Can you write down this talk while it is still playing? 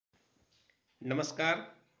નમસ્કાર,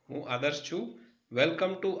 હું આદર્શ છું.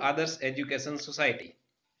 વેલકમ ટુ આદર્શ education society.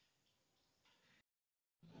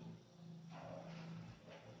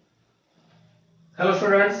 Hello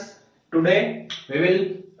students, today we will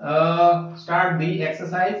start the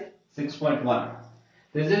exercise 6.1.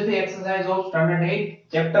 This is the exercise of standard 8,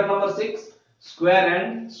 chapter number 6, square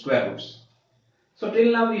and square roots. So till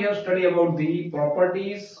now we have studied about the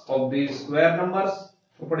properties of the square numbers,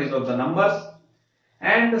 properties of the numbers,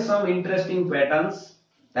 and some interesting patterns,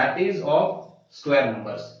 that is of square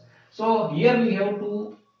numbers. So here we have to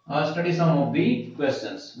study some of the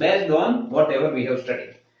questions based on whatever we have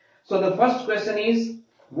studied. So the first question is,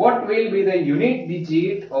 what will be the unit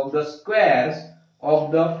digit of the squares of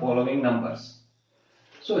the following numbers?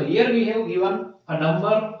 So here we have given a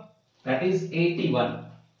number, that is 81.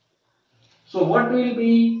 So what will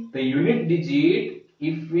be the unit digit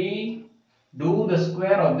if we do the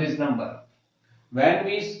square of this number? When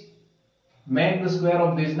we make the square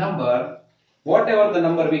of this number, whatever the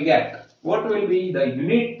number we get, what will be the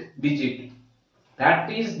unit digit? That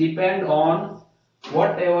is depend on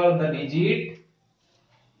whatever the digit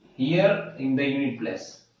here in the unit place.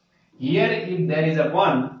 Here if there is a 1,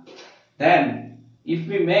 then if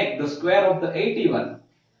we make the square of the 81,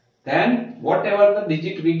 then whatever the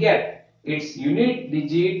digit we get, its unit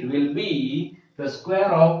digit will be the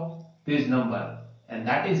square of this number, and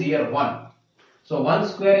that is here 1. So 1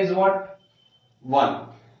 square is what? 1.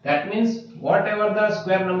 That means whatever the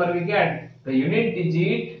square number we get, the unit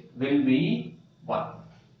digit will be 1.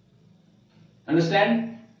 Understand?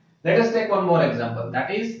 Let us take one more example. That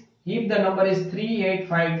is, if the number is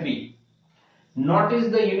 3853, notice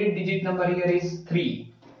the unit digit number here is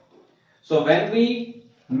 3. So when we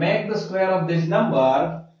make the square of this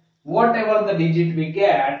number, whatever the digit we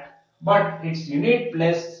get, but its unit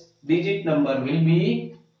place digit number will be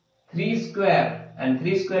 3 square, and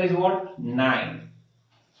 3 square is what? 9.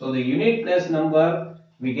 So the unit place number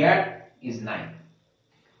we get is 9.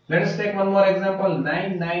 Let us take one more example,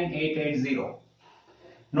 99880.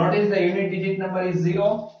 Notice the unit digit number is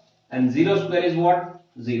 0, and 0 square is what?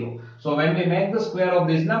 0. So when we make the square of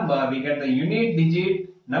this number, we get the unit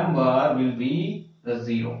digit number will be the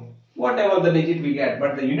 0. Whatever the digit we get,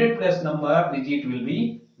 but the unit place number digit will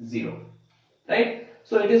be 0. Right?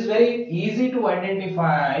 So it is very easy to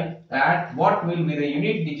identify that what will be the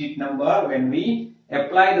unit digit number when we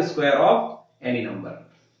apply the square of any number.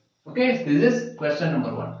 Okay, this is question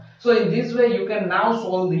number 1. So in this way you can now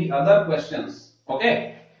solve the other questions.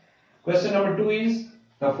 Okay. Question number 2 is,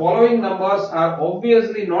 the following numbers are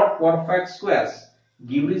obviously not perfect squares.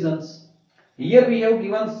 Give reasons. Here we have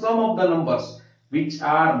given some of the numbers which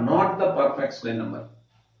are not the perfect square number.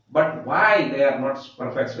 But why they are not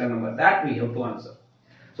perfect square number, that we have to answer.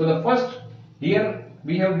 So the first, here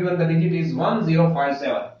we have given the digit is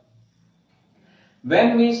 1057.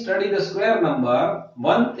 When we study the square number,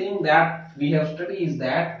 one thing that we have studied is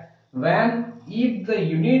that if the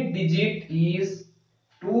unit digit is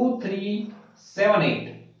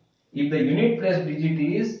 2378, if the unit place digit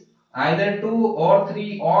is either 2 or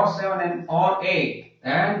 3 or 7 or 8,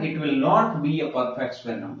 then it will not be a perfect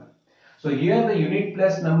square number. So here the unit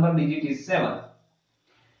place number digit is 7,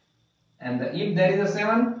 and if there is a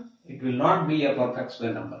 7, it will not be a perfect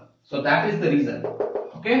square number. So that is the reason.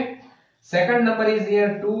 Okay. Second number is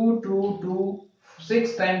here 2,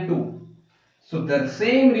 6 times 2. So the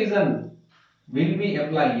same reason will be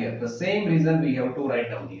applied here. The same reason we have to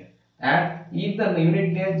write down here. And if the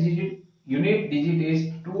unit digit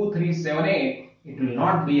is 2378, it will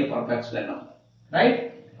not be a perfect square number.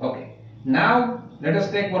 Right? Okay. Now let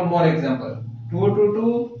us take one more example.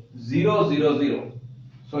 222000.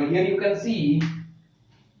 So here you can see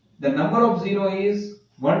the number of 0 is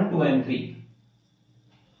 1, 2 and 3.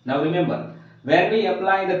 Now remember, when we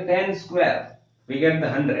apply the 10 square, we get the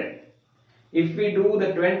 100. If we do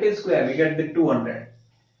the 20 square, we get the 200.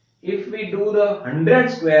 If we do the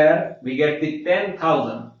 100 square, we get the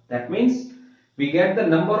 10,000. That means we get the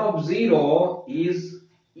number of 0 is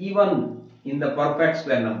even in the perfect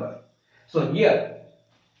square number. So here,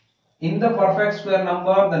 in the perfect square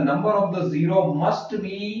number, the number of the 0 must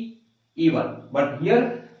be even. But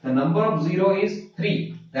here, the number of 0 is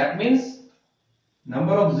 3. That means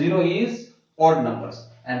number of 0 is odd numbers,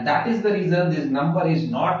 and that is the reason this number is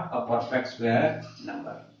not a perfect square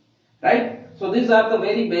number. Right? So these are the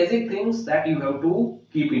very basic things that you have to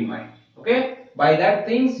keep in mind. Okay? By that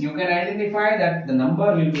things you can identify that the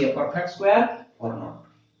number will be a perfect square or not.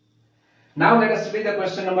 Now let us read the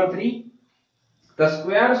question number 3. The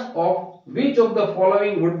squares of which of the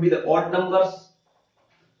following would be the odd numbers?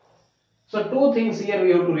 So two things here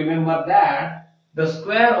we have to remember, that the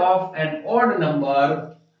square of an odd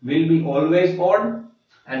number will be always odd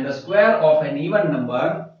and the square of an even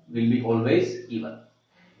number will be always even.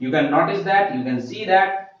 You can notice that, you can see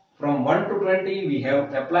that from 1 to 20 we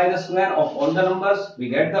have applied the square of all the numbers, we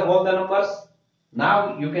get all the numbers.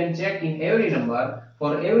 Now you can check in every number,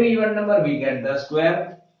 for every even number we get the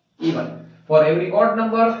square even. For every odd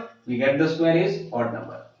number we get the square is odd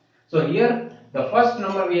number. So here the first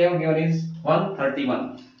number we have given is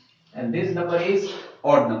 131 and this number is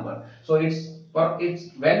odd number. So it's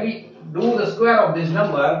when we do the square of this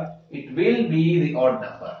number, it will be the odd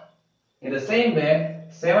number. In the same way,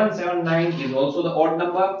 779 is also the odd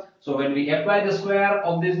number. So when we apply the square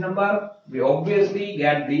of this number, we obviously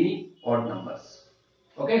get the odd numbers.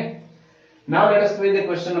 Okay. Now let us read the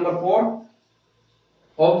question number 4.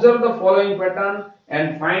 Observe the following pattern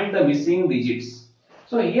and find the missing digits.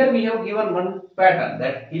 So here we have given one pattern,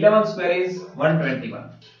 that 11 square is 121.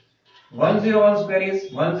 101 square is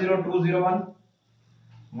 10201.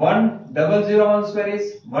 1001 square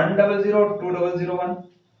is 100201.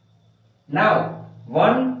 Now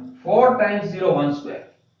 1 4 times 0 1 square.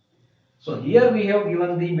 So here we have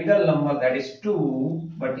given the middle number, that is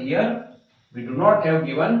 2, but here we do not have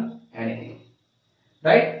given anything,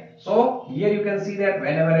 right? So here you can see that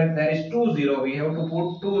whenever there is 20, we have to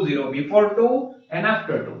put 20 before 2 and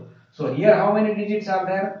after 2. So here how many digits are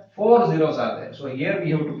there? 4 zeros are there. So here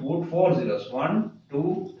we have to put 4 zeros. 1,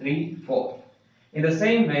 2, 3, 4. In the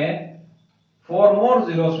same way, 4 more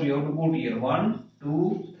zeros we have to put here. 1,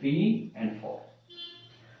 2, 3 and 4.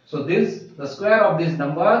 So the square of this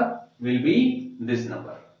number will be this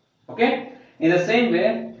number. Okay. In the same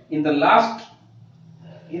way, in the last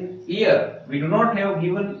year we do not have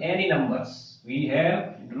given any numbers. We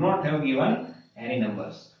do not have given any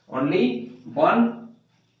numbers. Only 1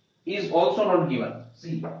 is also not given.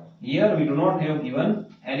 See, here we do not have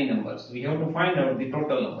given any numbers. We have to find out the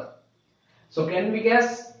total number. So can we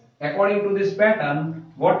guess, according to this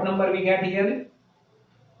pattern, what number we get here?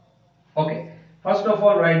 Okay, first of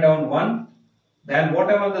all write down 1, then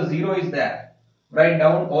whatever the 0 is there, write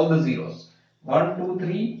down all the zeros. 1, 2,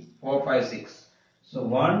 3, 4, 5, 6. So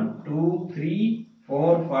 1, 2, 3,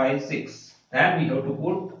 4, 5, 6. Then we have to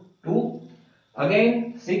put 2.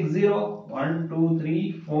 Again 6, 0, 1, 2,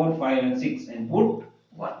 3, 4, 5 and 6 and put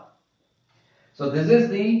 1. So this is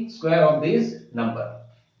the square of this number.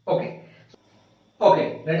 Okay.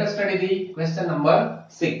 Okay, let us study the question number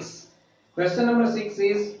 6. Question number 6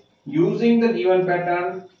 is, using the given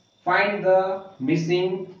pattern, find the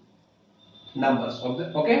missing numbers of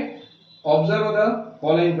the, okay? Observe the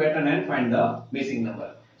following pattern and find the missing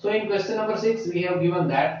number. So in question number 6, we have given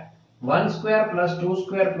that 1 square plus 2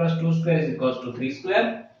 square plus 2 square is equals to 3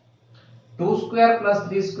 square. 2 square plus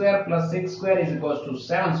 3 square plus 6 square is equals to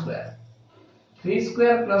 7 square. 3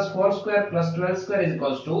 square plus 4 square plus 12 square is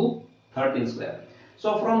equals to 13 square.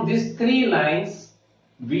 So from these 3 lines,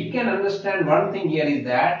 we can understand one thing here is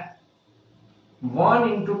that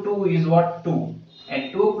 1 into 2 is what? 2.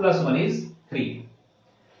 And 2 plus 1 is 3.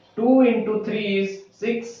 2 into 3 is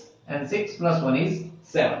 6 and 6 plus 1 is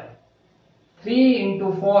 7. 3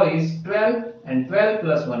 into 4 is 12 and 12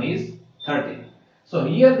 plus 1 is 13. So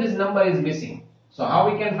here this number is missing. So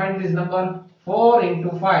how we can find this number? 4 into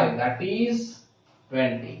 5, that is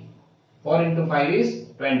 20. 4 into 5 is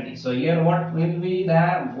 20. So here what will be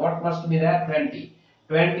there? What must be there? 20.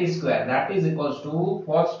 20 square, that is equals to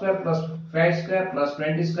 4 square plus 5 square plus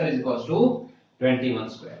 20 square is equals to 21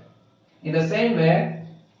 square. In the same way,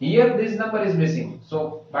 here this number is missing.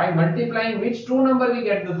 So by multiplying which two number we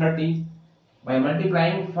get the 30? By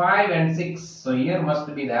multiplying 5 and 6. So here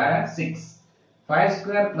must be there 6. 5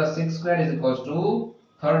 square plus 6 square is equals to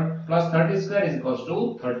plus 30 square is equals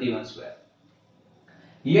to 31 square.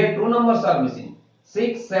 Here two numbers are missing.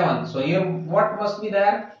 6, 7. So here what must be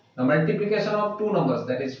there? The multiplication of two numbers,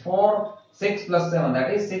 that is 4, 6 plus 7,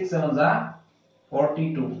 that is 6 7s are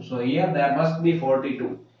 42. So here there must be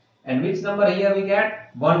 42. And which number here we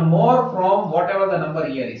get? One more from whatever the number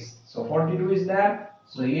here is. So 42 is there.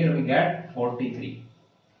 So here we get 43.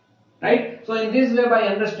 Right? So in this way, by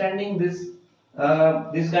understanding this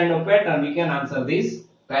kind of pattern, we can answer this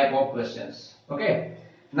type of questions. Okay.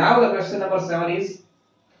 Now the question number 7 is,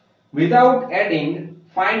 without adding,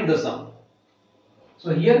 find the sum.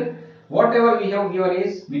 So here whatever we have given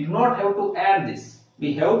is, we do not have to add this.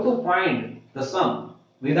 We have to find the sum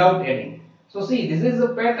without adding. So see, this is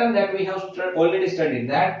a pattern that we have already studied,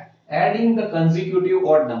 that adding the consecutive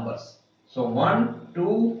odd numbers. So 1,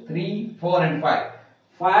 2, 3, 4 and 5.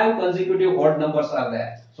 5 consecutive odd numbers are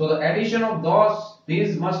there. So the addition of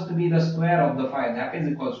these must be the square of the 5, that is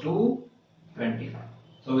equals to 25.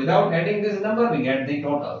 So without adding this number, we get the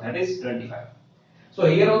total, that is 25. So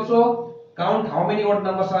here also count how many odd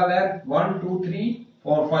numbers are there. 1, 2, 3,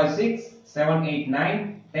 4, 5, 6, 7, 8,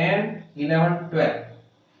 9, 10, 11, 12.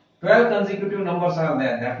 12 consecutive numbers are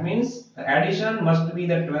there. That means the addition must be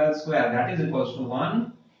the 12 square. That is equals to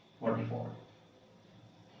 144.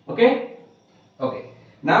 Okay? Okay.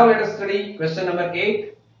 Now let us study question number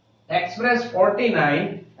 8. Express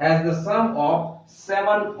 49 as the sum of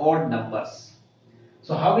 7 odd numbers.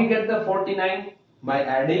 So how we get the 49? By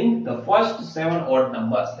adding the first 7 odd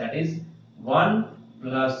numbers. That is 1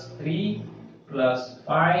 plus 3 plus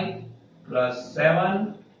 5 plus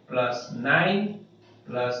 7 plus 9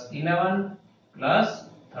 plus 11 plus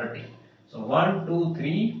 30. So 1, 2,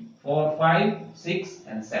 3, 4, 5, 6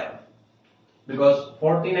 and 7. Because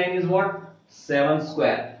 49 is what? 7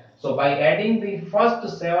 square. So by adding the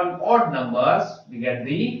first 7 odd numbers, we get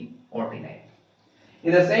the 49.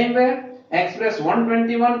 In the same way, express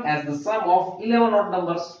 121 as the sum of 11 odd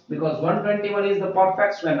numbers, because 121 is the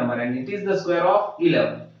perfect square number and it is the square of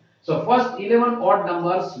 11. So first 11 odd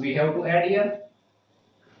numbers we have to add here.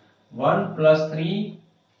 1 plus 3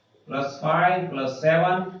 plus 5 plus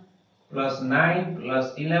 7 plus 9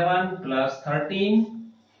 plus 11 plus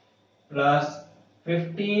 13 plus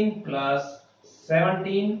 15 plus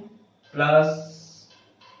 17 plus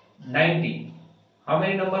 19. How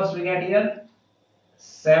many numbers we get here?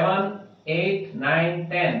 7, 8, 9,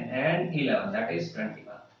 10 and 11, that is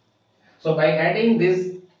 21. So by adding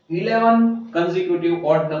these 11 consecutive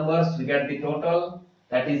odd numbers, we get the total,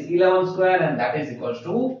 that is 11 square, and that is equals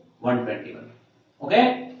to 121.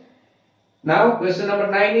 Okay? Now question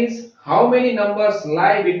number 9 is, how many numbers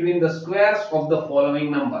lie between the squares of the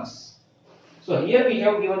following numbers? So here we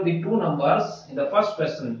have given the two numbers in the first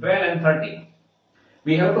question, 12 and 13.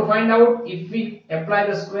 We have to find out if we apply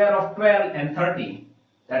the square of 12 and 13.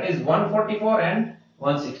 That is 144 and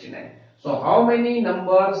 169. So how many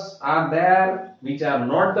numbers are there which are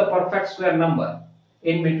not the perfect square number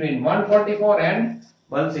in between 144 and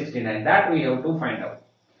 169? That we have to find out.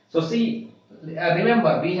 So see,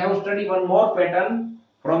 remember we have studied one more pattern.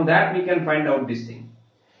 From that we can find out this thing.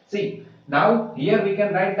 See, now here we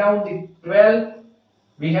can write down the 12.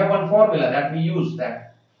 We have one formula that we use,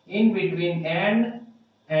 that in between n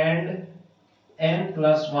and n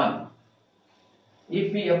plus 1.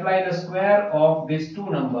 If we apply the square of these two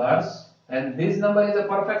numbers, and this number is a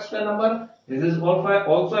perfect square number, this is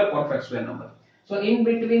also a perfect square number. So in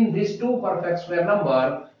between these two perfect square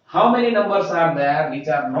number, how many numbers are there which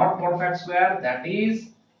are not perfect square? That is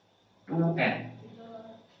 2n.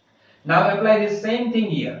 Now apply the same thing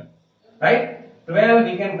here, right? 12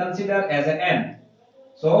 we can consider as an n.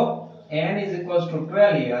 So n is equals to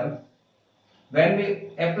 12 here. When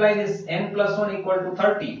we apply this n plus 1 equal to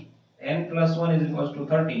 30, n plus 1 is equals to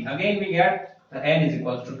 13. Again we get the n is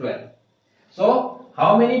equals to 12. So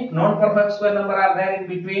how many non-perfect square number are there in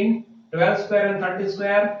between 12 square and 30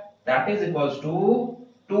 square? That is equals to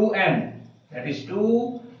 2n. That is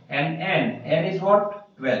 2 and n. n is what?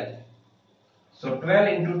 12. So 12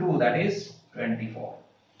 into 2, that is 24.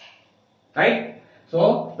 Right?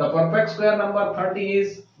 So the perfect square number 30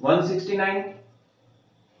 is 169.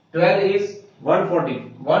 12 is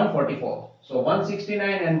 144. So 169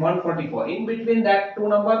 and 144. In between that two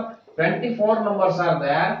number, 24 numbers are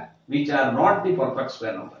there which are not the perfect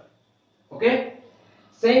square number. Okay?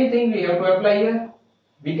 Same thing we have to apply here.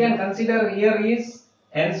 We can consider here is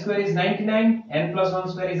n square is 99, n plus 1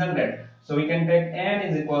 square is 100. So we can take n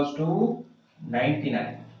is equals to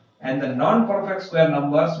 99. And the non-perfect square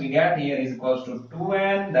numbers we get here is equals to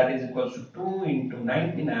 2n, that is equals to 2 into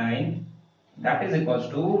 99. That is equals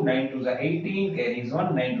to 9 to the 18, carries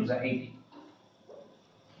 1, 9 to the 18.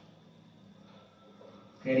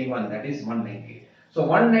 Carry 1, that is 198. So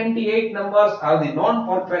 198 numbers are the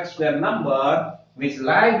non-perfect square number which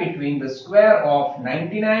lie between the square of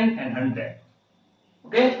 99 and 100.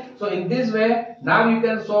 Okay, so in this way, now you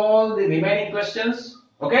can solve the remaining questions.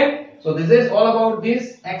 Okay, so this is all about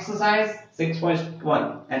this exercise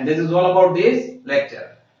 6.1, and this is all about this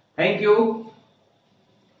lecture. Thank you.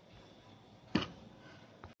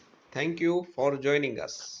 Thank you for joining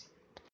us.